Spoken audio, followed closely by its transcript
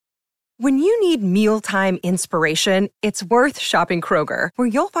When you need mealtime inspiration, it's worth shopping Kroger, where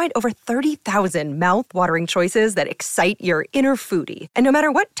you'll find over 30,000 mouth-watering choices that excite your inner foodie. And no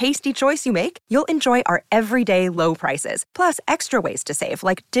matter what tasty choice you make, you'll enjoy our everyday low prices, plus extra ways to save,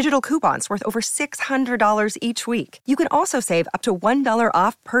 like digital coupons worth over $600 each week. You can also save up to $1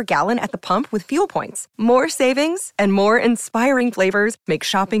 off per gallon at the pump with fuel points. More savings and more inspiring flavors make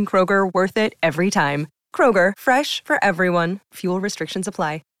shopping Kroger worth it every time. Kroger, fresh for everyone. Fuel restrictions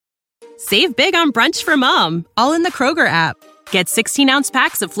apply. Save big on brunch for mom, all in the Kroger app. Get 16-ounce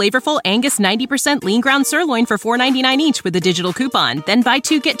packs of flavorful Angus 90% lean ground sirloin for $4.99 each with a digital coupon. Then buy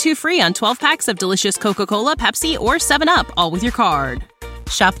 2, get 2 free on 12 packs of delicious Coca-Cola, Pepsi, or 7-Up, all with your card.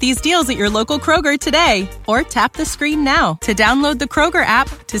 Shop these deals at your local Kroger today, or tap the screen now to download the Kroger app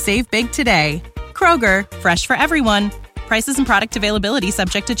to save big today. Kroger, fresh for everyone. Prices and product availability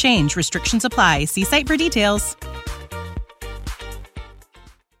subject to change. Restrictions apply. See site for details.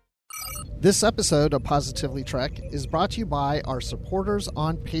 This episode of Positively Trek is brought to you by our supporters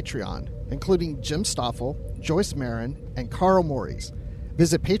on Patreon, including Jim Stoffel, Joyce Marin, and Carl Morris.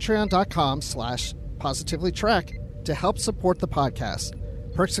 Visit patreon.com/positivelytrek to help support the podcast.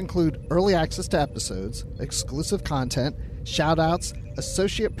 Perks include early access to episodes, exclusive content, shout-outs,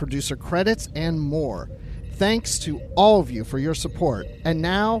 associate producer credits, and more. Thanks to all of you for your support. And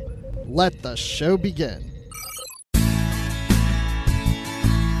now, let the show begin.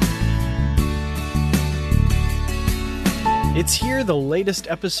 It's here, the latest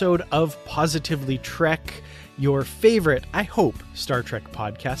episode of Positively Trek, your favorite, I hope, Star Trek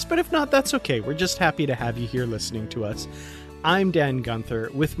podcast. But if not, that's okay. We're just happy to have you here listening to us. I'm Dan Gunther.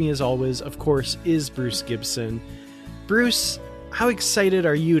 With me, as always, of course, is Bruce Gibson. Bruce, how excited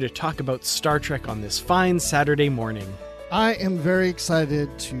are you to talk about Star Trek on this fine Saturday morning? I am very excited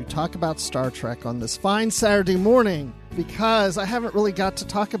to talk about Star Trek on this fine Saturday morning because I haven't really got to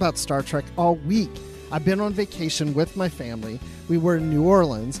talk about Star Trek all week. I've been on vacation with my family. We were in New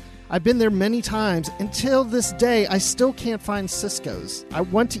Orleans. I've been there many times. Until this day, I still can't find Cisco's. I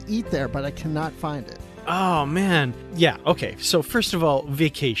want to eat there, but I cannot find it. Oh, man. Yeah, okay. So first of all,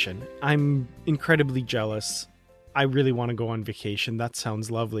 vacation. I'm incredibly jealous. I really want to go on vacation. That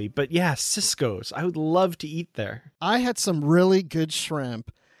sounds lovely. But yeah, Cisco's. I would love to eat there. I had some really good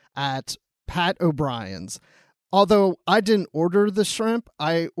shrimp at Pat O'Brien's. Although I didn't order the shrimp,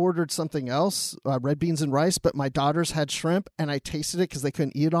 I ordered something else, red beans and rice, but my daughters had shrimp, and I tasted it because they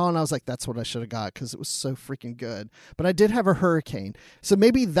couldn't eat it all, and I was like, that's what I should have got because it was so freaking good. But I did have a Hurricane, so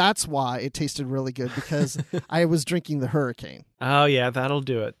maybe that's why it tasted really good, because I was drinking the Hurricane. Oh, yeah, that'll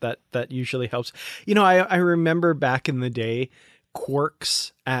do it. That usually helps. You know, I remember back in the day,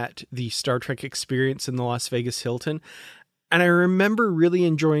 Quarks at the Star Trek Experience in the Las Vegas Hilton, and I remember really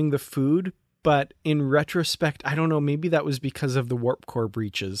enjoying the food. But in retrospect, I don't know, maybe that was because of the warp core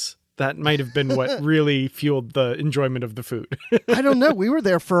breaches. That might have been what really fueled the enjoyment of the food. I don't know. We were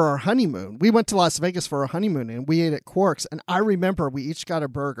there for our honeymoon. We went to Las Vegas for our honeymoon, and we ate at Quarks. And I remember we each got a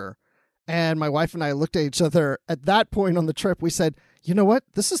burger. And my wife and I looked at each other. At that point on the trip, we said, you know what?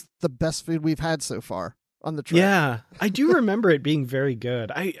 This is the best food we've had so far on the trip. Yeah, I do remember it being very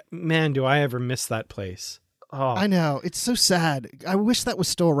good. Man, do I ever miss that place. Oh. I know. It's so sad. I wish that was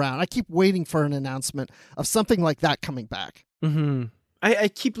still around. I keep waiting for an announcement of something like that coming back. Mm-hmm. I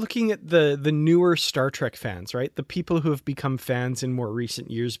keep looking at the newer Star Trek fans, right? The people who have become fans in more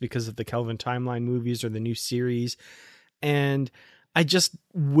recent years because of the Kelvin Timeline movies or the new series. And I just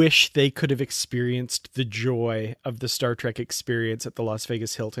wish they could have experienced the joy of the Star Trek experience at the Las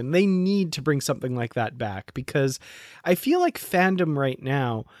Vegas Hilton. They need to bring something like that back because I feel like fandom right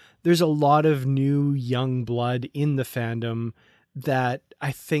now, there's a lot of new young blood in the fandom that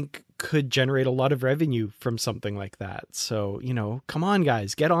I think could generate a lot of revenue from something like that. So, you know, come on,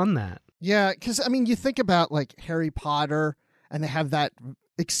 guys, get on that. Yeah, because, I mean, you think about like Harry Potter and they have that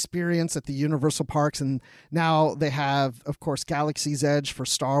experience at the Universal parks, and now they have, of course, Galaxy's Edge for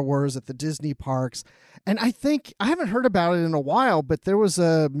Star Wars at the Disney parks. And I think, I haven't heard about it in a while, but there was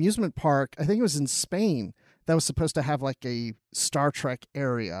a amusement park, I think it was in Spain, that was supposed to have like a Star Trek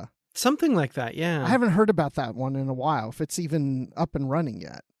area. Something like that, yeah. I haven't heard about that one in a while, if it's even up and running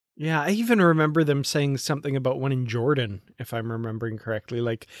yet. Yeah, I even remember them saying something about one in Jordan, if I'm remembering correctly.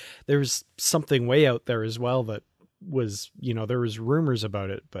 Like, there's something way out there as well that was, you know, there was rumors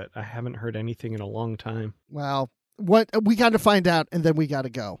about it, but I haven't heard anything in a long time. Well, what we got to find out, and then we got to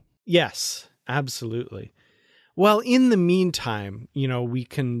go. Yes, absolutely. Well, in the meantime, you know, we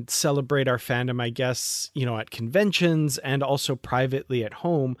can celebrate our fandom, I guess, you know, at conventions and also privately at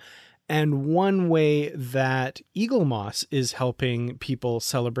home. And one way that Eaglemoss is helping people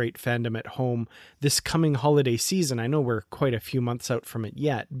celebrate fandom at home this coming holiday season, I know we're quite a few months out from it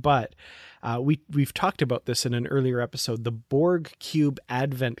yet, but we've talked about this in an earlier episode, the Borg Cube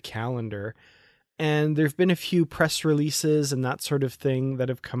Advent Calendar. And there've been a few press releases and that sort of thing that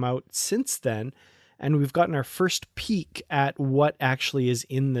have come out since then. And we've gotten our first peek at what actually is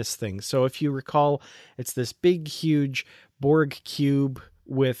in this thing. So if you recall, it's this big, huge Borg cube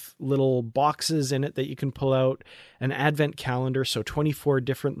with little boxes in it that you can pull out, an advent calendar, so 24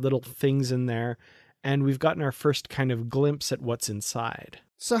 different little things in there. And we've gotten our first kind of glimpse at what's inside.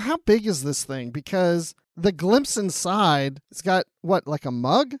 So how big is this thing? Because the glimpse inside, it's got, what, like a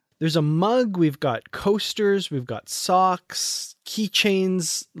mug? There's a mug, we've got coasters, we've got socks,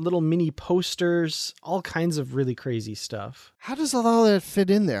 keychains, little mini posters, all kinds of really crazy stuff. How does all that fit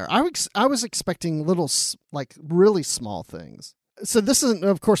in there? I was expecting little, like, really small things. So this isn't,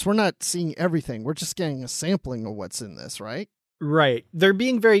 of course, we're not seeing everything. We're just getting a sampling of what's in this, right? Right. They're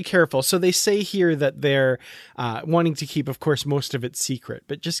being very careful. So they say here that they're wanting to keep, of course, most of it secret,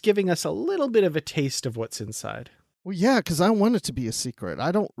 but just giving us a little bit of a taste of what's inside. Well, yeah, because I want it to be a secret.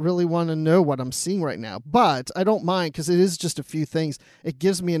 I don't really want to know what I'm seeing right now, but I don't mind because it is just a few things. It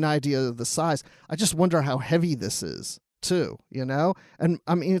gives me an idea of the size. I just wonder how heavy this is, too, you know? And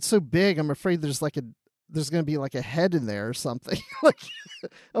I mean, it's so big, I'm afraid there's going to be like a head in there or something, like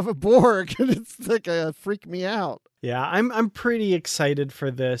of a Borg, and it's like freak me out. Yeah, I'm pretty excited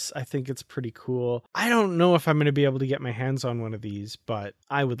for this. I think it's pretty cool. I don't know if I'm going to be able to get my hands on one of these, but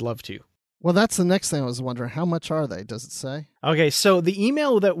I would love to. Well, that's the next thing I was wondering. How much are they? Does it say? Okay, so the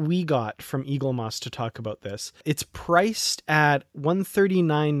email that we got from Eaglemoss to talk about this, it's priced at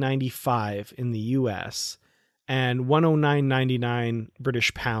 $139.95 in the US and $109.99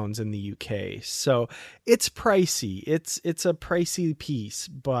 British pounds in the UK. So it's pricey. It's a pricey piece,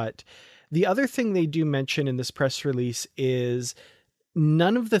 but the other thing they do mention in this press release is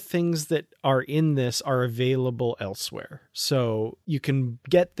none of the things that are in this are available elsewhere. So you can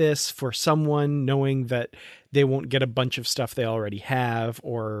get this for someone knowing that they won't get a bunch of stuff they already have,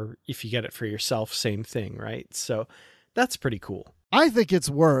 or if you get it for yourself, same thing, right? So that's pretty cool. I think it's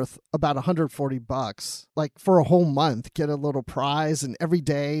worth about $140, like for a whole month, get a little prize and every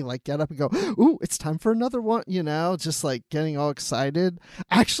day, like get up and go, ooh, it's time for another one, you know, just like getting all excited.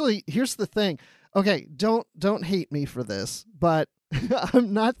 Actually, here's the thing. Okay, don't hate me for this, but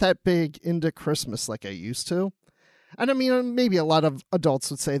I'm not that big into Christmas like I used to. And I mean, maybe a lot of adults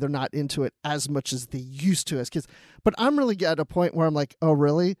would say they're not into it as much as they used to as kids. But I'm really at a point where I'm like, oh,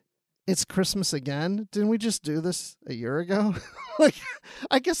 really? It's Christmas again? Didn't we just do this a year ago? Like,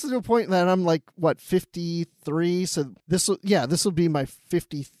 I guess to a point that I'm like, what, 53? So this will be my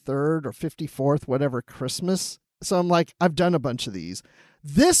 53rd or 54th, whatever, Christmas. So I'm like, I've done a bunch of these.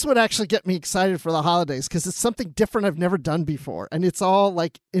 This would actually get me excited for the holidays because it's something different I've never done before. And it's all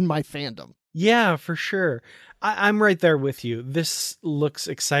like in my fandom. Yeah, for sure. I'm right there with you. This looks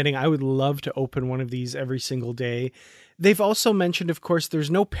exciting. I would love to open one of these every single day. They've also mentioned, of course,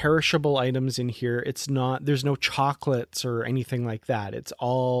 there's no perishable items in here. There's no chocolates or anything like that. It's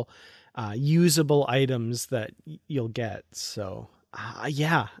all usable items that you'll get. So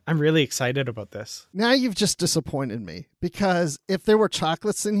yeah, I'm really excited about this. Now you've just disappointed me because if there were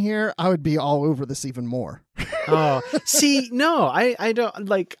chocolates in here, I would be all over this even more. Oh, see, no, I don't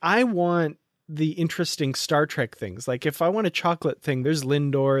like, I want the interesting Star Trek things. Like if I want a chocolate thing, there's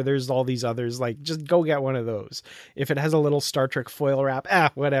Lindor, there's all these others, like just go get one of those. If it has a little Star Trek foil wrap,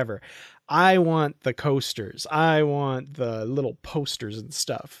 whatever. I want the coasters. I want the little posters and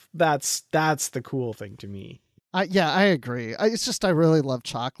stuff. That's the cool thing to me. Yeah, I agree. It's just I really love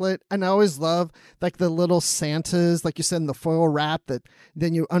chocolate. And I always love like the little Santas, like you said, in the foil wrap that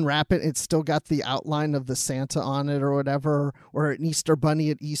then you unwrap it. It's still got the outline of the Santa on it or whatever, or an Easter bunny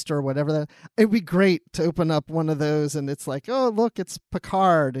at Easter or whatever. That it'd be great to open up one of those and it's like, oh, look, it's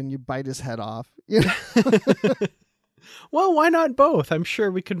Picard, and you bite his head off. You know? Well, why not both? I'm sure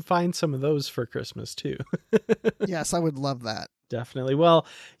we can find some of those for Christmas too. Yes, I would love that. Definitely. Well,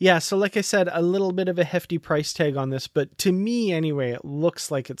 yeah, so like I said, a little bit of a hefty price tag on this, but to me anyway, it looks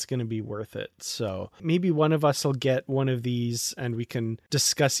like it's going to be worth it. So maybe one of us will get one of these and we can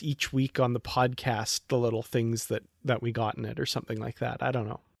discuss each week on the podcast the little things that we got in it or something like that. I don't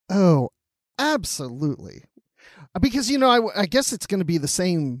know. Oh, absolutely. Because, you know, I guess it's going to be the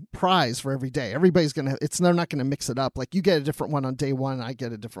same prize for every day. Everybody's going to, they're not going to mix it up. Like you get a different one on day one, I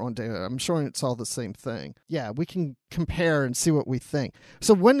get a different one day. I'm sure it's all the same thing. Yeah, we can compare and see what we think.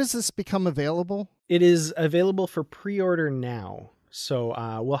 So when does this become available? It is available for pre-order now. So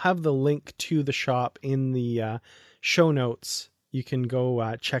we'll have the link to the shop in the show notes You can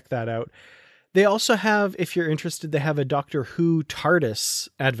go check that out. They also have, if you're interested, they have a Doctor Who TARDIS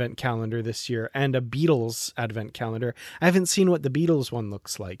advent calendar this year and a Beatles advent calendar. I haven't seen what the Beatles one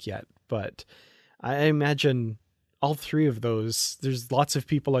looks like yet, but I imagine all three of those, there's lots of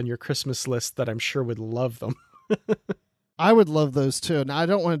people on your Christmas list that I'm sure would love them. I would love those too. Now, I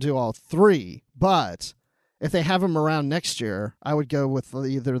don't want to do all three, but if they have them around next year, I would go with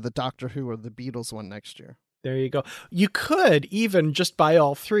either the Doctor Who or the Beatles one next year. There you go. You could even just buy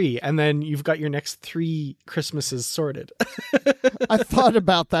all three, and then you've got your next 3 Christmases sorted. I thought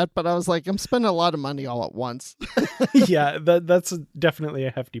about that, but I was like, I'm spending a lot of money all at once. Yeah, that's definitely a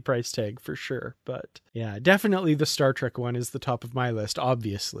hefty price tag for sure. But yeah, definitely the Star Trek one is the top of my list,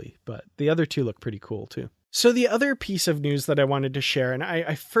 obviously. But the other 2 look pretty cool too. So the other piece of news that I wanted to share, and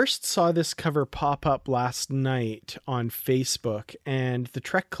I first saw this cover pop up last night on Facebook, and the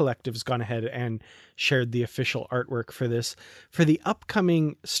Trek Collective's gone ahead and shared the official artwork for this, for the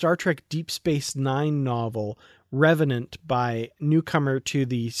upcoming Star Trek Deep Space Nine novel, Revenant, by newcomer to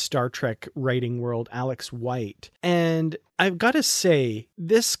the Star Trek writing world, Alex White. And I've got to say,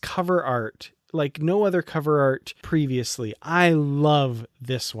 this cover art, like no other cover art previously, I love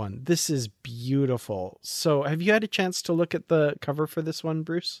this one. This is beautiful. So have you had a chance to look at the cover for this one,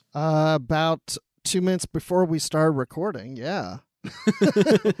 Bruce? About 2 minutes before we started recording, yeah.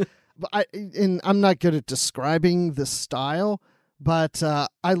 I'm not good at describing the style, but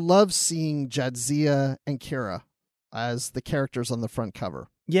I love seeing Jadzia and Kira as the characters on the front cover.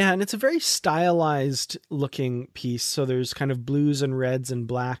 Yeah, and it's a very stylized looking piece. So there's kind of blues and reds and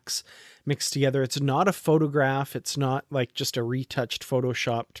blacks mixed together. It's not a photograph. It's not like just a retouched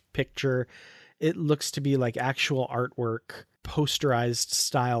photoshopped picture. It looks to be like actual artwork, posterized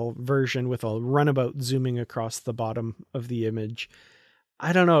style version with a runabout zooming across the bottom of the image.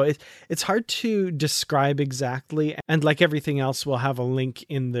 I don't know. It's hard to describe exactly. And like everything else, we'll have a link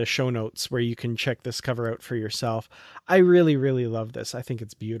in the show notes where you can check this cover out for yourself. I really, really love this. I think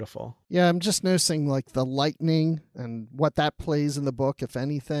it's beautiful. Yeah, I'm just noticing like the lightning and what that plays in the book, if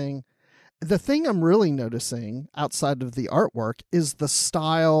anything. The thing I'm really noticing outside of the artwork is the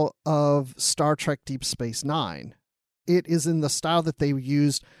style of Star Trek Deep Space Nine. It is in the style that they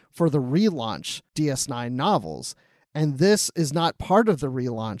used for the relaunch DS9 novels. And this is not part of the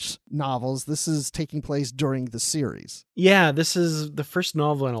relaunch novels. This is taking place during the series. Yeah, this is the first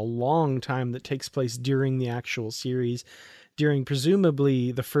novel in a long time that takes place during the actual series, during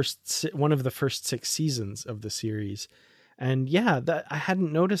presumably one of the first 6 seasons of the series. And yeah, I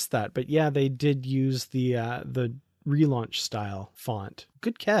hadn't noticed that, but yeah, they did use the relaunch style font.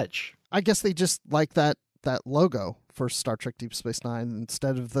 Good catch. I guess they just like that logo for Star Trek Deep Space Nine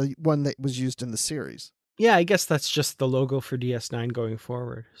instead of the one that was used in the series. Yeah, I guess that's just the logo for DS9 going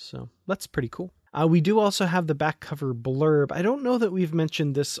forward. So that's pretty cool. We do also have the back cover blurb. I don't know that we've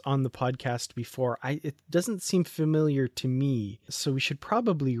mentioned this on the podcast before. It doesn't seem familiar to me, so we should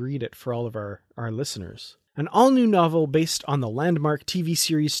probably read it for all of our listeners. An all-new novel based on the landmark TV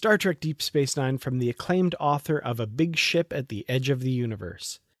series Star Trek Deep Space Nine from the acclaimed author of A Big Ship at the Edge of the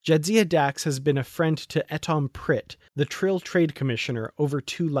Universe. Jadzia Dax has been a friend to Etom Pritt, the Trill Trade Commissioner, over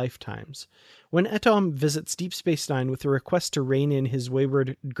 2 lifetimes. When Etom visits Deep Space Nine with a request to rein in his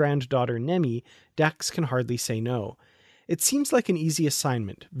wayward granddaughter Nemi, Dax can hardly say no. It seems like an easy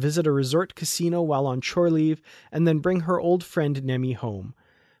assignment: visit a resort casino while on shore leave, and then bring her old friend Nemi home.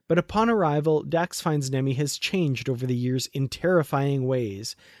 But upon arrival, Dax finds Nemi has changed over the years in terrifying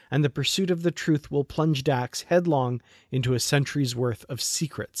ways, and the pursuit of the truth will plunge Dax headlong into a century's worth of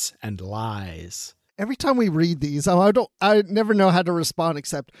secrets and lies. Every time we read these, I never know how to respond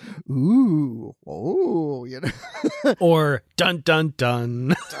except, ooh, oh, you know. Or dun, dun,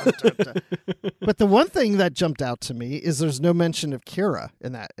 dun. Dun, dun, dun. But the one thing that jumped out to me is there's no mention of Kira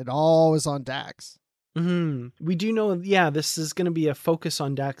in that. It all is on Dax. Mm-hmm. We do know, this is going to be a focus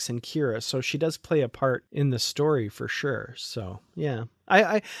on Dax and Kira, so she does play a part in the story for sure. So, yeah.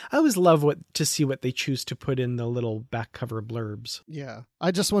 I always love to see what they choose to put in the little back cover blurbs. Yeah.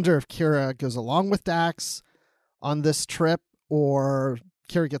 I just wonder if Kira goes along with Dax on this trip, or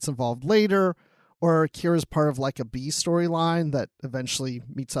Kira gets involved later, or Kira's part of like a B storyline that eventually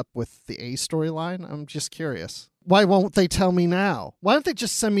meets up with the A storyline. I'm just curious. Why won't they tell me now? Why don't they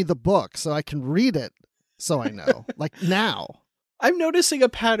just send me the book so I can read it so I know? Like now. I'm noticing a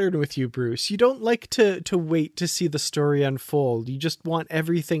pattern with you, Bruce. You don't like to wait to see the story unfold. You just want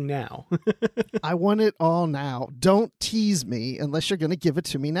everything now. I want it all now. Don't tease me unless you're going to give it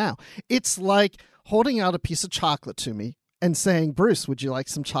to me now. It's like holding out a piece of chocolate to me and saying, Bruce, would you like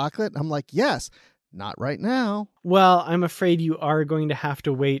some chocolate? I'm like, yes. Not right now. Well, I'm afraid you are going to have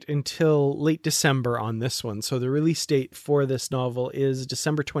to wait until late December on this one. So the release date for this novel is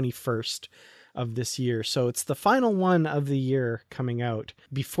December 21st of this year. So it's the final one of the year coming out.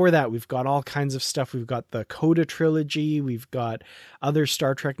 Before that, we've got all kinds of stuff. We've got the Coda trilogy. We've got other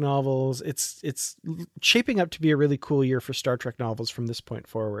Star Trek novels. It's shaping up to be a really cool year for Star Trek novels from this point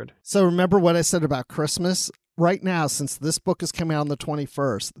forward. So remember what I said about Christmas? Right now, since this book is coming out on the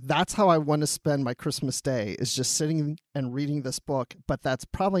 21st, that's how I want to spend my Christmas day, is just sitting and reading this book. But that's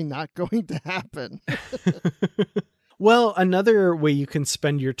probably not going to happen. Well, another way you can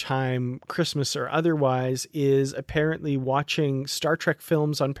spend your time, Christmas or otherwise, is apparently watching Star Trek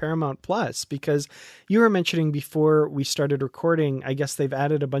films on Paramount Plus, because you were mentioning before we started recording, I guess they've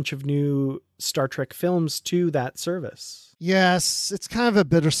added a bunch of new Star Trek films to that service. Yes, it's kind of a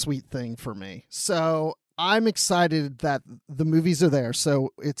bittersweet thing for me. So I'm excited that the movies are there.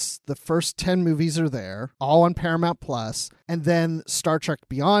 So it's the first 10 movies are there, all on Paramount Plus, and then Star Trek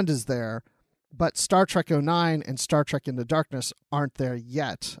Beyond is there. But Star Trek 09 and Star Trek Into Darkness aren't there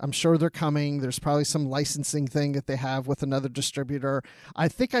yet. I'm sure they're coming. There's probably some licensing thing that they have with another distributor. I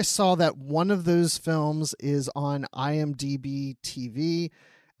think I saw that one of those films is on IMDb TV,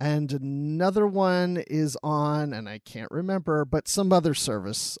 and another one is on, and I can't remember, but some other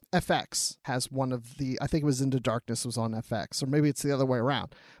service. FX has one of the, I think it was Into Darkness was on FX, or maybe it's the other way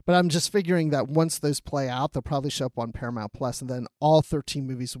around. But I'm just figuring that once those play out, they'll probably show up on Paramount Plus, and then all 13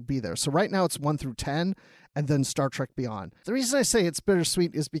 movies will be there. So right now it's 1 through 10, and then Star Trek Beyond. The reason I say it's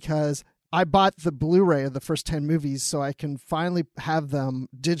bittersweet is because I bought the Blu-ray of the first 10 movies so I can finally have them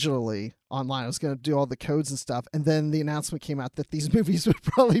digitally online. I was going to do all the codes and stuff. And then the announcement came out that these movies would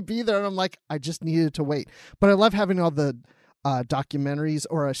probably be there. And I'm like, I just needed to wait. But I love having all the documentaries,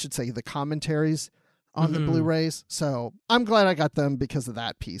 or I should say the commentaries on the Blu-rays. So I'm glad I got them because of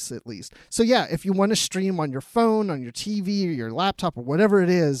that piece, at least. So yeah, if you want to stream on your phone, on your TV, or your laptop, or whatever it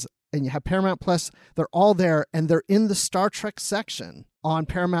is, and you have Paramount Plus, they're all there, and they're in the Star Trek section on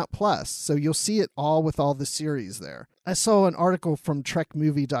Paramount Plus. So you'll see it all with all the series there. I saw an article from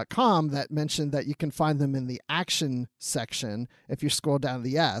trekmovie.com that mentioned that you can find them in the action section if you scroll down to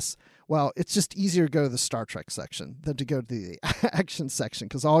the S. Well, it's just easier to go to the Star Trek section than to go to the action section,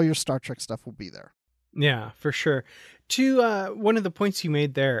 because all your Star Trek stuff will be there. Yeah, for sure. To one of the points you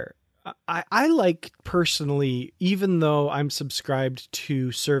made there, I like personally, even though I'm subscribed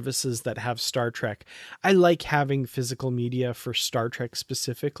to services that have Star Trek, I like having physical media for Star Trek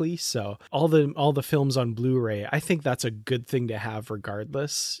specifically. So all the films on Blu-ray, I think that's a good thing to have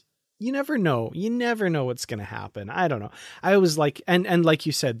regardless. You never know. You never know what's going to happen. I don't know. I always like, and like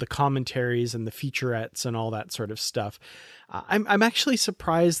you said, the commentaries and the featurettes and all that sort of stuff. I'm actually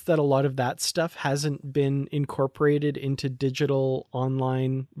surprised that a lot of that stuff hasn't been incorporated into digital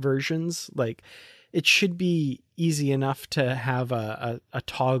online versions. Like, it should be easy enough to have a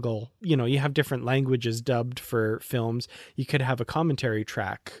toggle. You know, you have different languages dubbed for films. You could have a commentary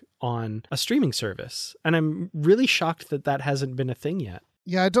track on a streaming service. And I'm really shocked that that hasn't been a thing yet.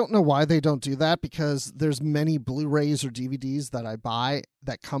 Yeah, I don't know why they don't do that, because there's many Blu-rays or DVDs that I buy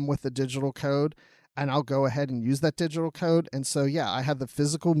that come with a digital code, and I'll go ahead and use that digital code. And so, yeah, I have the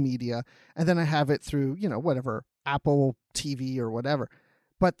physical media, and then I have it through, whatever, Apple TV or whatever.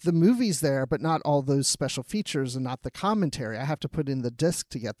 But the movie's there, but not all those special features and not the commentary. I have to put in the disc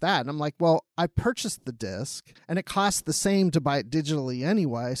to get that. And I'm like, well, I purchased the disc, and it costs the same to buy it digitally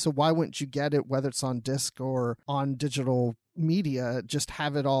anyway. So why wouldn't you get it, whether it's on disc or on digital media? Just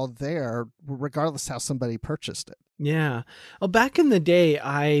have it all there, regardless how somebody purchased it. Yeah. Well, back in the day,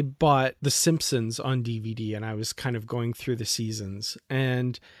 I bought The Simpsons on DVD, and I was kind of going through the seasons.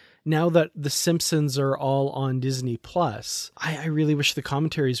 And now that The Simpsons are all on Disney Plus, I really wish the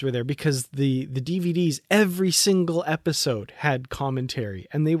commentaries were there, because the DVDs, every single episode had commentary,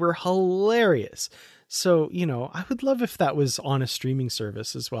 and they were hilarious. So, I would love if that was on a streaming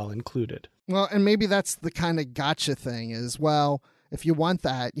service as well, included. Well, and maybe that's the kind of gotcha thing is, well, if you want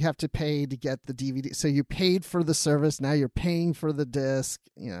that, you have to pay to get the DVD. So you paid for the service, now you're paying for the disc,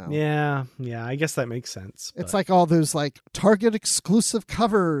 Yeah, I guess that makes sense. It's like all those Target exclusive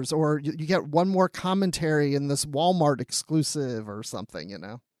covers, or you get one more commentary in this Walmart exclusive or something,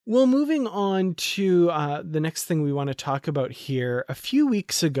 Well, moving on to the next thing we want to talk about here. A few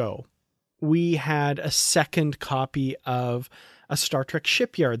weeks ago, we had a second copy of a Star Trek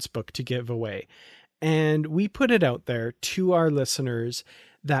Shipyards book to give away. And we put it out there to our listeners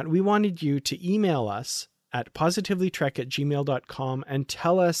that we wanted you to email us at positivelytrek@gmail.com and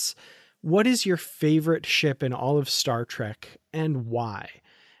tell us what is your favorite ship in all of Star Trek and why.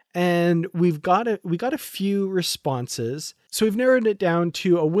 And we got a few responses. So we've narrowed it down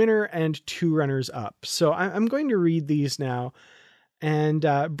to a winner and 2 runners up. So I'm going to read these now. And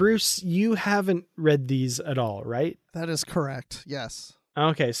Bruce, you haven't read these at all, right? That is correct. Yes.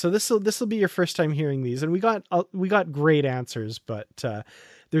 Okay, so this will be your first time hearing these, and we got great answers, but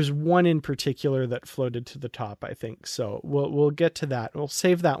there's one in particular that floated to the top, I think. So we'll get to that. We'll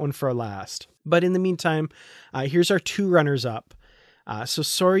save that one for last. But in the meantime, here's our 2 runners up. So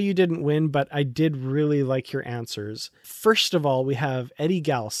sorry you didn't win, but I did really like your answers. First of all, we have Eddie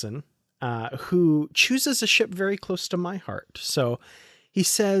Galson, who chooses a ship very close to my heart. So he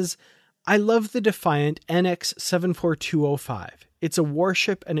says, I love the Defiant NX 74205. It's a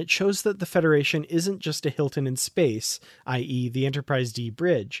warship, and it shows that the Federation isn't just a Hilton in space, i.e. the Enterprise D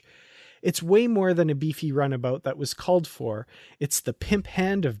bridge. It's way more than a beefy runabout that was called for. It's the pimp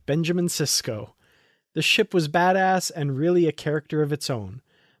hand of Benjamin Sisko. The ship was badass and really a character of its own.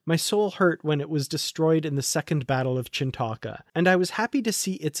 My soul hurt when it was destroyed in the Second Battle of Chintaka, and I was happy to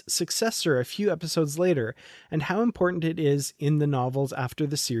see its successor a few episodes later and how important it is in the novels after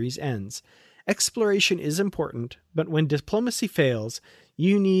the series ends. Exploration is important, but when diplomacy fails,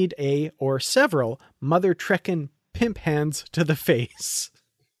 you need or several Mother Trekkin pimp hands to the face.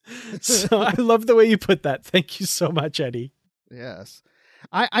 So I love the way you put that. Thank you so much, Eddie. Yes.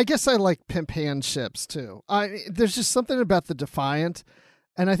 I guess I like pimp hand ships too. There's just something about the Defiant,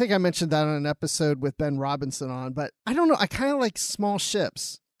 and I think I mentioned that on an episode with Ben Robinson on, but I don't know. I kind of like small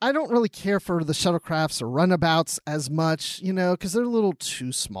ships. I don't really care for the shuttlecrafts or runabouts as much, because they're a little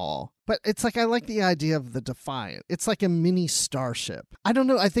too small. But it's like I like the idea of the Defiant. It's like a mini starship. I don't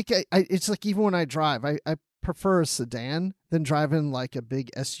know. I think it's like even when I drive, I prefer a sedan than driving like a big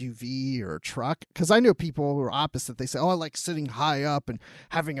SUV or a truck. Because I know people who are opposite. They say, oh, I like sitting high up and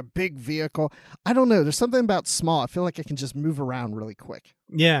having a big vehicle. I don't know. There's something about small. I feel like I can just move around really quick.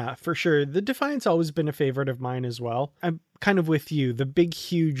 Yeah, for sure. The Defiant's always been a favorite of mine as well. I'm kind of with you. The big,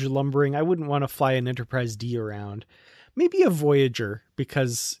 huge lumbering, I wouldn't want to fly an Enterprise D around. Maybe a Voyager,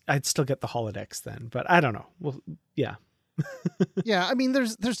 because I'd still get the holodecks then. But I don't know. Well, yeah. Yeah, I mean,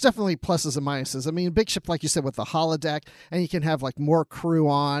 there's definitely pluses and minuses. I mean, a big ship, like you said, with the holodeck, and you can have like more crew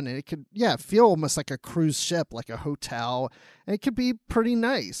on, and it could, feel almost like a cruise ship, like a hotel, and it could be pretty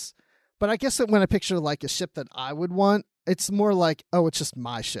nice. But I guess that when I picture like a ship that I would want, it's more like, oh, it's just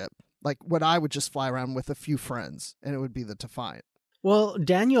my ship. Like what I would just fly around with a few friends, and it would be the Defiant. Well,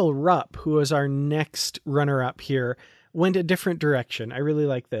 Daniel Rupp, who is our next runner-up here, went a different direction. I really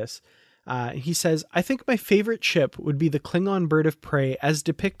like this. He says, I think my favorite ship would be the Klingon bird of prey as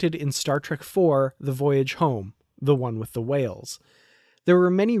depicted in Star Trek IV, The Voyage Home, the one with the whales. There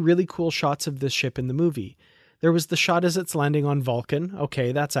were many really cool shots of this ship in the movie. There was the shot as it's landing on Vulcan.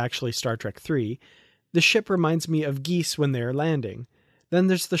 Okay, that's actually Star Trek III. The ship reminds me of geese when they're landing. Then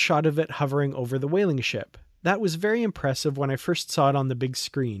there's the shot of it hovering over the whaling ship. That was very impressive when I first saw it on the big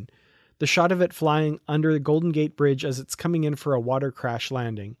screen. The shot of it flying under the Golden Gate Bridge as it's coming in for a water crash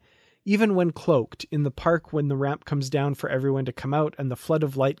landing. Even when cloaked, in the park when the ramp comes down for everyone to come out and the flood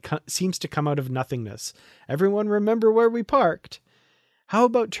of light seems to come out of nothingness. Everyone remember where we parked? How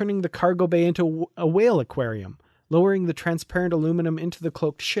about turning the cargo bay into a whale aquarium, lowering the transparent aluminum into the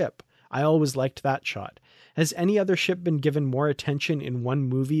cloaked ship? I always liked that shot. Has any other ship been given more attention in one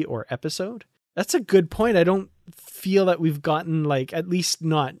movie or episode? That's a good point. I don't feel that we've gotten, like, at least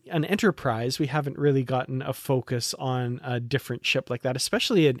not an Enterprise. We haven't really gotten a focus on a different ship like that,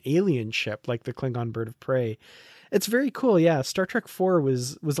 especially an alien ship like the Klingon bird of prey. It's very cool. Yeah. Star Trek IV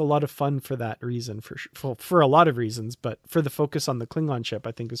was a lot of fun for that reason, for a lot of reasons, but for the focus on the Klingon ship,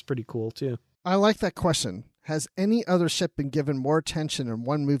 I think is pretty cool too. I like that question. Has any other ship been given more attention in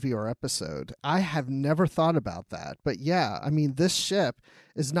one movie or episode? I have never thought about that. But yeah, I mean, this ship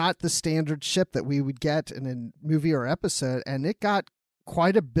is not the standard ship that we would get in a movie or episode, and it got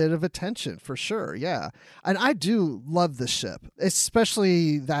quite a bit of attention for sure. Yeah. And I do love this ship,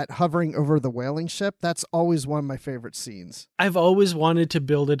 especially that hovering over the whaling ship. That's always one of my favorite scenes. I've always wanted to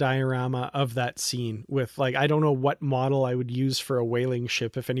build a diorama of that scene with, like, I don't know what model I would use for a whaling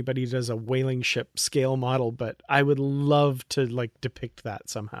ship if anybody does a whaling ship scale model, but I would love to like depict that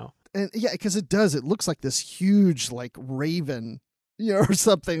somehow. And yeah, because it looks like this huge like raven, or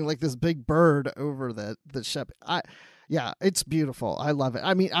something, like this big bird over the ship. Yeah, it's beautiful. I love it.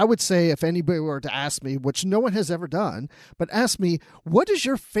 I mean, I would say if anybody were to ask me, which no one has ever done, but ask me, what is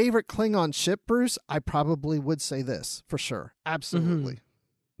your favorite Klingon ship, Bruce? I probably would say this for sure. Absolutely.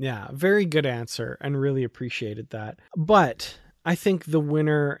 Mm-hmm. Yeah, very good answer, and really appreciated that. But I think the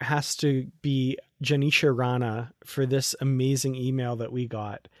winner has to be Janisha Rana for this amazing email that we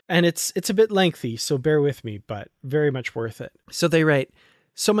got. And it's a bit lengthy, so bear with me, but very much worth it. So they write,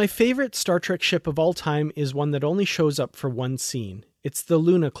 So my favorite Star Trek ship of all time is one that only shows up for one scene. It's the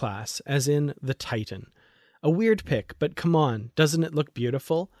Luna class, as in the Titan. A weird pick, but come on, doesn't it look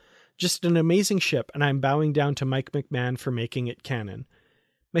beautiful? Just an amazing ship, and I'm bowing down to Mike McMahon for making it canon.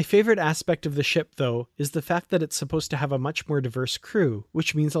 My favorite aspect of the ship, though, is the fact that it's supposed to have a much more diverse crew,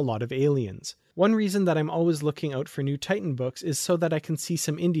 which means a lot of aliens. One reason that I'm always looking out for new Titan books is so that I can see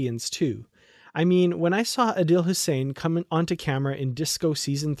some Indians, too. I mean, when I saw Adil Hussein come onto camera in Disco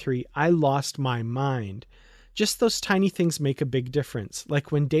Season 3, I lost my mind. Just those tiny things make a big difference,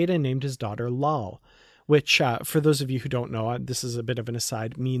 like when Data named his daughter Lal, which, for those of you who don't know, this is a bit of an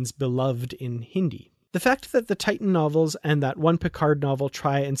aside, means beloved in Hindi. The fact that the Titan novels and that one Picard novel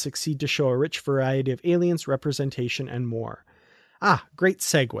try and succeed to show a rich variety of aliens, representation, and more. Great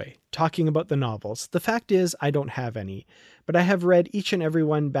segue. Talking about the novels. The fact is, I don't have any, but I have read each and every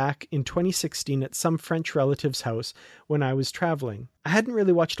one back in 2016 at some French relative's house when I was traveling. I hadn't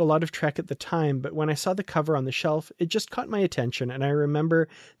really watched a lot of Trek at the time, but when I saw the cover on the shelf, it just caught my attention, and I remember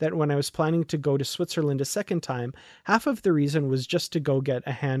that when I was planning to go to Switzerland a second time, half of the reason was just to go get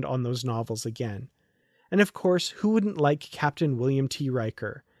a hand on those novels again. And of course, who wouldn't like Captain William T.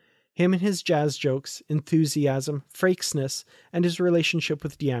 Riker? Him and his jazz jokes, enthusiasm, frakesness, and his relationship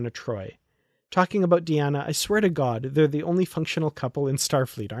with Deanna Troi. Talking about Deanna, I swear to God, they're the only functional couple in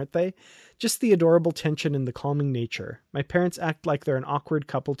Starfleet, aren't they? Just the adorable tension and the calming nature. My parents act like they're an awkward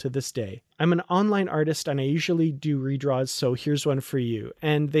couple to this day. I'm an online artist and I usually do redraws, so here's one for you.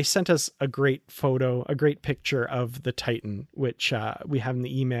 And they sent us a great photo, a great picture of the Titan, which we have in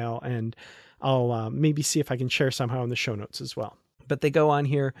the email, and I'll maybe see if I can share somehow in the show notes as well. But they go on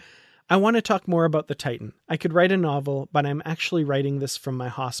here. I want to talk more about the Titan. I could write a novel, but I'm actually writing this from my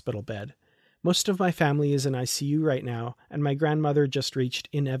hospital bed. Most of my family is in ICU right now, and my grandmother just reached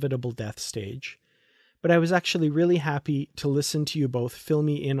inevitable death stage. But I was actually really happy to listen to you both fill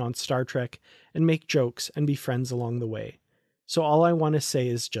me in on Star Trek and make jokes and be friends along the way. So all I want to say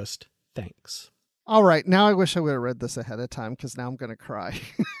is just thanks. All right. Now I wish I would have read this ahead of time because now I'm going to cry.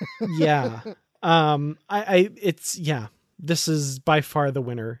 Yeah. This is by far the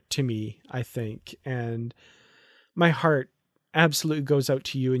winner to me, I think. And my heart absolutely goes out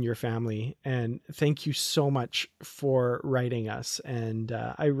to you and your family. And thank you so much for writing us. And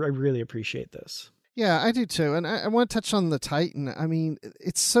I really appreciate this. Yeah, I do too. And I want to touch on the Titan. I mean,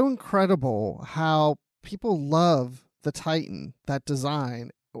 it's so incredible how people love the Titan, that design.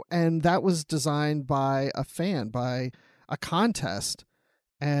 And that was designed by a fan, by a contest.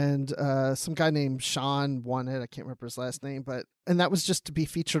 And some guy named Sean won it. I can't remember his last name, and that was just to be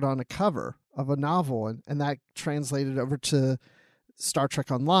featured on a cover of a novel. And that translated over to Star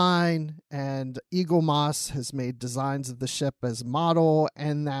Trek Online. And Eagle Moss has made designs of the ship as model.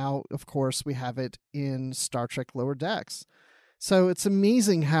 And now, of course, we have it in Star Trek Lower Decks. So it's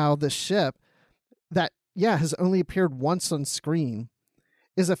amazing how the ship that, has only appeared once on screen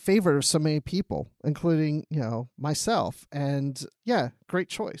is a favorite of so many people, including, myself. And great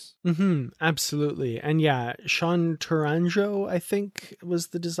choice. Mm-hmm, absolutely. And Sean Tourangeau, I think, was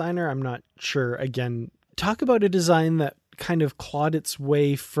the designer. I'm not sure. Again, talk about a design that kind of clawed its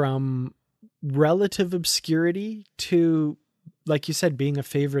way from relative obscurity to, like you said, being a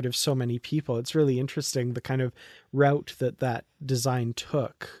favorite of so many people. It's really interesting, the kind of route that design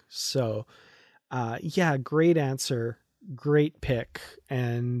took. So, great answer. Great pick.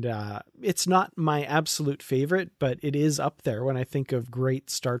 And it's not my absolute favorite, but it is up there when I think of great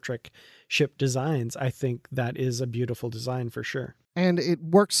Star Trek ship designs. I think that is a beautiful design for sure. And it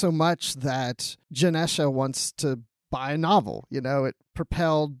works so much that Janesha wants to buy a novel. It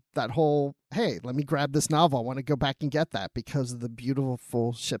propelled that whole, hey, let me grab this novel. I want to go back and get that because of the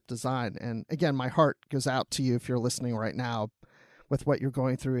beautiful ship design. And again, my heart goes out to you if you're listening right now with what you're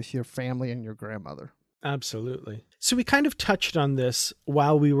going through with your family and your grandmother. Absolutely. So we kind of touched on this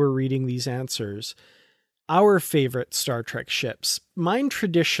while we were reading these answers. Our favorite Star Trek ships. Mine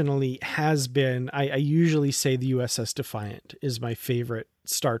traditionally has been, I usually say the USS Defiant is my favorite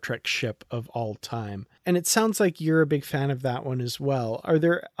Star Trek ship of all time. And it sounds like you're a big fan of that one as well. Are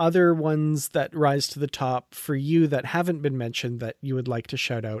there other ones that rise to the top for you that haven't been mentioned that you would like to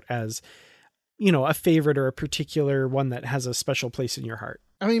shout out as, a favorite or a particular one that has a special place in your heart?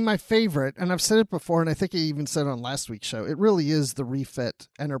 I mean, my favorite, and I've said it before, and I think I even said it on last week's show, it really is the refit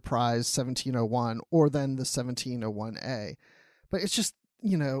Enterprise 1701 or then the 1701A. But it's just,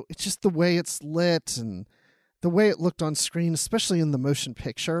 it's just the way it's lit and the way it looked on screen, especially in the motion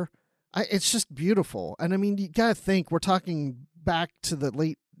picture. It's just beautiful. And I mean, you got to think, we're talking back to the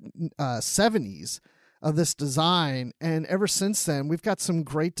late 70s of this design. And ever since then, we've got some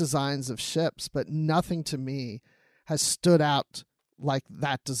great designs of ships, but nothing to me has stood out like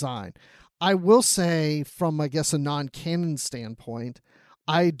that design. I will say, from, I guess, a non-canon standpoint,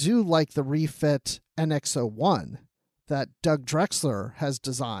 I do like the refit NX-01 that Doug Drexler has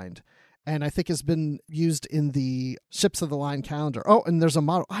designed, and I think has been used in the Ships of the Line calendar. Oh, and there's a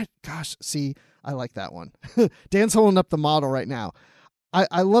model. See, I like that one. Dan's holding up the model right now.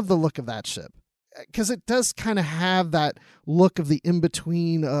 I love the look of that ship, because it does kind of have that look of the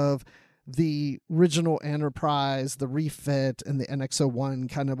in-between of the original Enterprise, the refit, and the NX-01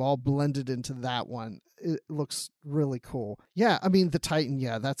 kind of all blended into that one. It looks really cool. Yeah, I mean, the Titan,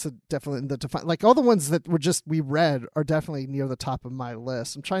 yeah, that's definitely like all the ones that we read are definitely near the top of my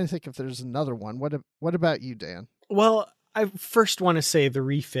list. I'm trying to think if there's another one. What about you, Dan? Well, I first want to say the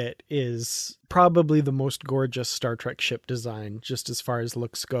refit is probably the most gorgeous Star Trek ship design, just as far as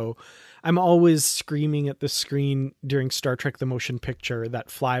looks go. I'm always screaming at the screen during Star Trek the Motion Picture, that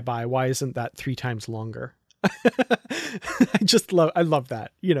flyby, why isn't that 3 times longer? I love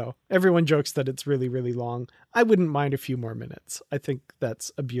that. You know, everyone jokes that it's really, really long. I wouldn't mind a few more minutes. I think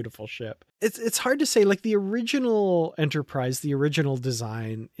that's a beautiful ship. It's hard to say, like the original Enterprise, the original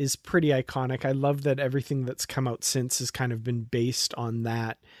design is pretty iconic. I love that everything that's come out since has kind of been based on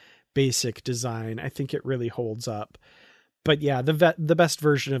that basic design. I think it really holds up. But yeah, the best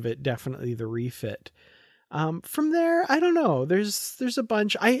version of it, definitely the refit. From there, I don't know. There's a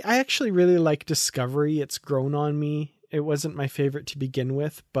bunch. I actually really like Discovery. It's grown on me. It wasn't my favorite to begin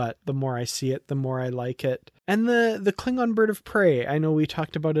with, but the more I see it, the more I like it. And the Klingon Bird of Prey, I know we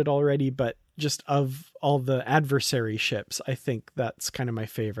talked about it already, but just of all the adversary ships, I think that's kind of my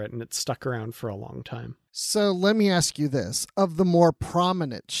favorite, and it's stuck around for a long time. So let me ask you this. Of the more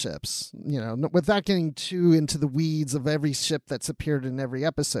prominent ships, without getting too into the weeds of every ship that's appeared in every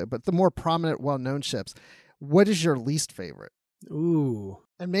episode, but the more prominent, well-known ships, what is your least favorite? Ooh.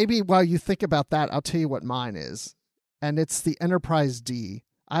 And maybe while you think about that, I'll tell you what mine is. And it's the Enterprise D.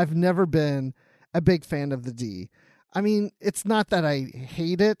 I've never been a big fan of the D. I mean, it's not that I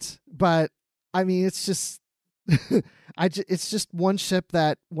hate it, but I mean, it's just, it's just one ship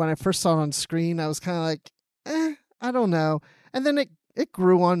that when I first saw it on screen, I was kind of like, I don't know. And then it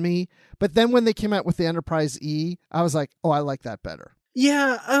grew on me. But then when they came out with the Enterprise E, I was like, oh, I like that better.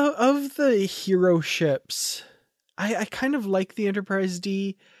 Yeah, of the hero ships, I kind of like the Enterprise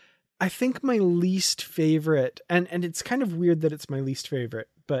D. I think my least favorite, and it's kind of weird that it's my least favorite,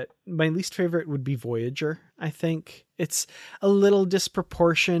 but my least favorite would be Voyager. I think it's a little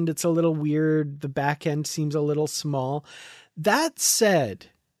disproportioned. It's a little weird. The back end seems a little small. That said,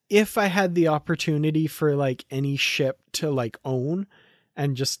 if I had the opportunity for like any ship to like own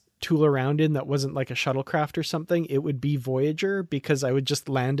and just tool around in that wasn't like a shuttlecraft or something, it would be Voyager, because I would just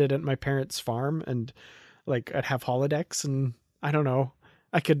land it at my parents' farm and like I'd have holodecks, and I don't know,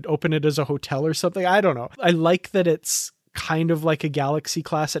 I could open it as a hotel or something. I don't know. I like that it's kind of like a Galaxy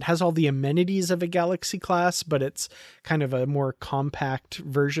class. It has all the amenities of a Galaxy class, but it's kind of a more compact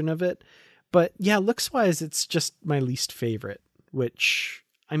version of it. But yeah, looks wise, it's just my least favorite, which,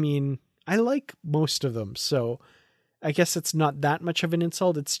 I mean, I like most of them. So I guess it's not that much of an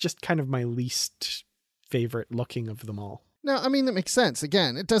insult. It's just kind of my least favorite looking of them all. No, I mean, that makes sense.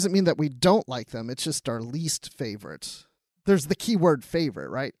 Again, it doesn't mean that we don't like them. It's just our least favorite. There's the keyword favorite,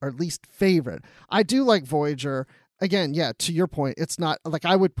 right? Our least favorite. I do like Voyager. Again, yeah, to your point, it's not like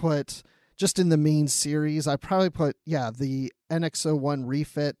I would put just in the main series. I'd probably put, the NX-01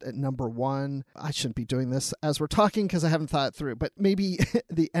 refit at number 1. I shouldn't be doing this as we're talking because I haven't thought it through, but maybe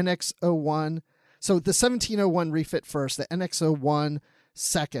the NX-01. So the 1701 refit first, the NX-01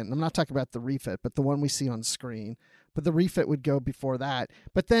 second. I'm not talking about the refit, but the one we see on screen. But the refit would go before that.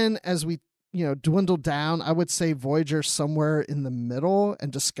 But then as we dwindle down, I would say Voyager somewhere in the middle,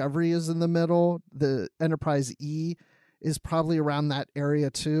 and Discovery is in the middle. The Enterprise E is probably around that area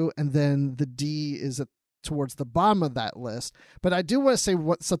too, and then the D is towards the bottom of that list. But I do want to say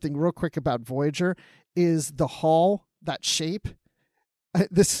something real quick about Voyager is the hull, that shape.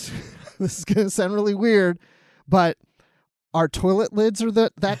 This is going to sound really weird, but our toilet lids are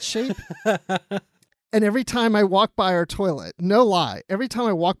that shape. And every time I walk by our toilet, no lie, every time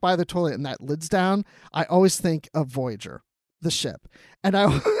I walk by the toilet and that lid's down, I always think of Voyager, the ship. And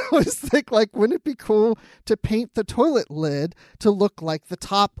I always think, like, wouldn't it be cool to paint the toilet lid to look like the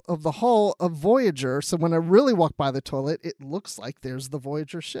top of the hull of Voyager? So when I really walk by the toilet, it looks like there's the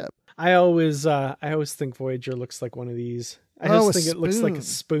Voyager ship. I always think Voyager looks like one of these. I just think it looks like a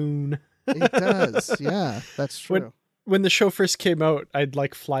spoon. It does. Yeah, that's true. when the show first came out, I'd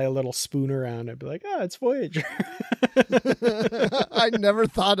like fly a little spoon around. I'd be like, it's Voyager. I never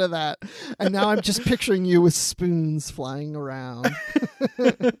thought of that. And now I'm just picturing you with spoons flying around.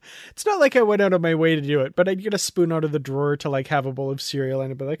 It's not like I went out of my way to do it, but I'd get a spoon out of the drawer to like have a bowl of cereal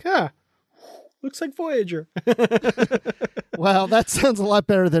and I'd be like, looks like Voyager. Well, that sounds a lot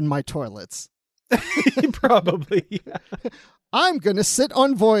better than my toilets. Probably. Yeah. I'm going to sit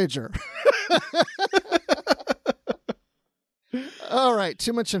on Voyager. All right,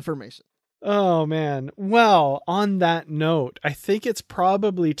 too much information. Oh, man. Well, on that note, I think it's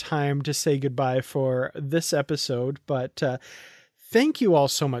probably time to say goodbye for this episode, but thank you all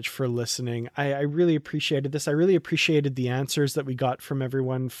so much for listening. I really appreciated this. I really appreciated the answers that we got from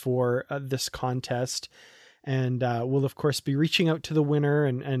everyone for this contest. And we'll, of course, be reaching out to the winner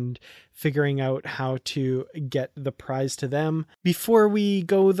and figuring out how to get the prize to them. Before we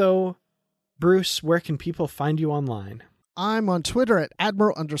go, though, Bruce, where can people find you online? I'm on Twitter at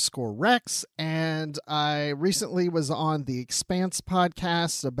Admiral_Rex, and I recently was on the Expanse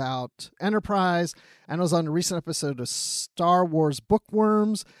podcast about Enterprise, and I was on a recent episode of Star Wars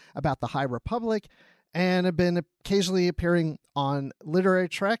Bookworms about the High Republic, and I've been occasionally appearing on Literary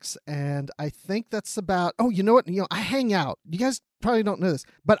Treks, and I think that's about... Oh, you know what? I hang out. You guys probably don't know this,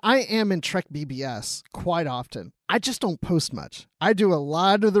 but I am in Trek BBS quite often. I just don't post much. I do a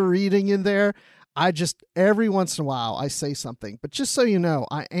lot of the reading in there. I just, every once in a while, I say something. But just so you know,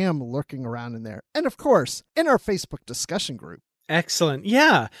 I am lurking around in there. And of course, in our Facebook discussion group. Excellent.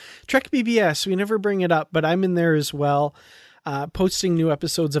 Yeah. Trek BBS, we never bring it up, but I'm in there as well, posting new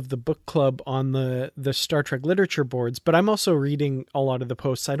episodes of the book club on the Star Trek literature boards. But I'm also reading a lot of the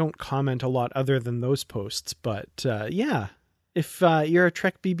posts. I don't comment a lot other than those posts. But yeah, if you're a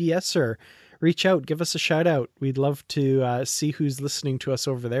Trek BBSer, reach out, give us a shout out. We'd love to see who's listening to us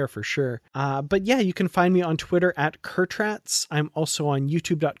over there for sure. But yeah, you can find me on Twitter at Kurtrats. I'm also on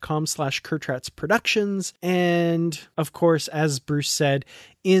youtube.com/KurtratsProductions. And of course, as Bruce said,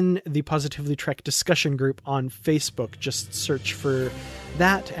 in the Positively Trek discussion group on Facebook, just search for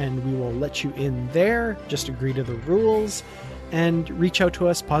that and we will let you in there. Just agree to the rules and reach out to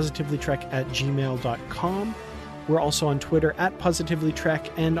us, positivelytrek@gmail.com. We're also on Twitter at PositivelyTrek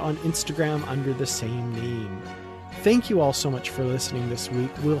and on Instagram under the same name. Thank you all so much for listening this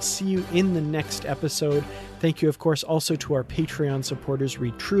week. We'll see you in the next episode. Thank you, of course, also to our Patreon supporters. We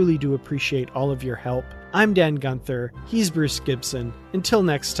truly do appreciate all of your help. I'm Dan Gunther. He's Bruce Gibson. Until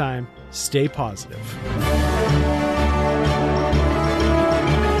next time, stay positive.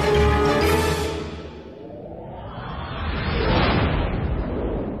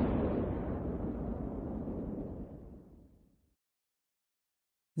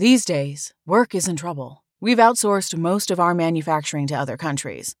 These days, work is in trouble. We've outsourced most of our manufacturing to other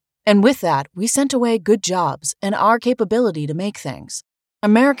countries. And with that, we sent away good jobs and our capability to make things.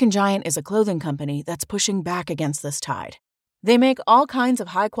 American Giant is a clothing company that's pushing back against this tide. They make all kinds of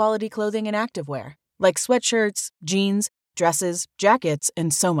high-quality clothing and activewear, like sweatshirts, jeans, dresses, jackets,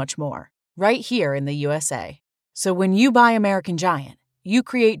 and so much more, right here in the USA. So when you buy American Giant, you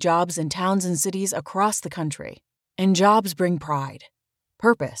create jobs in towns and cities across the country. And jobs bring pride.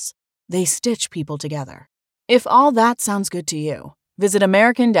 Purpose. They stitch people together. If all that sounds good to you, visit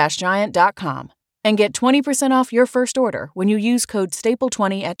American-Giant.com and get 20% off your first order when you use code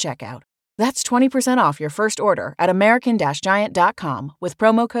STAPLE20 at checkout. That's 20% off your first order at American-Giant.com with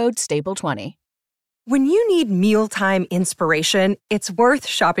promo code STAPLE20. When you need mealtime inspiration, it's worth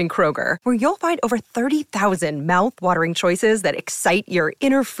shopping Kroger, where you'll find over 30,000 mouth-watering choices that excite your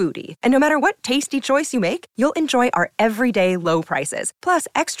inner foodie. And no matter what tasty choice you make, you'll enjoy our everyday low prices, plus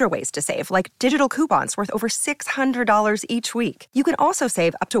extra ways to save, like digital coupons worth over $600 each week. You can also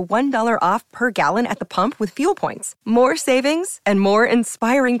save up to $1 off per gallon at the pump with fuel points. More savings and more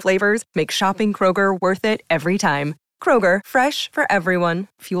inspiring flavors make shopping Kroger worth it every time. Kroger, fresh for everyone.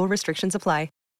 Fuel restrictions apply.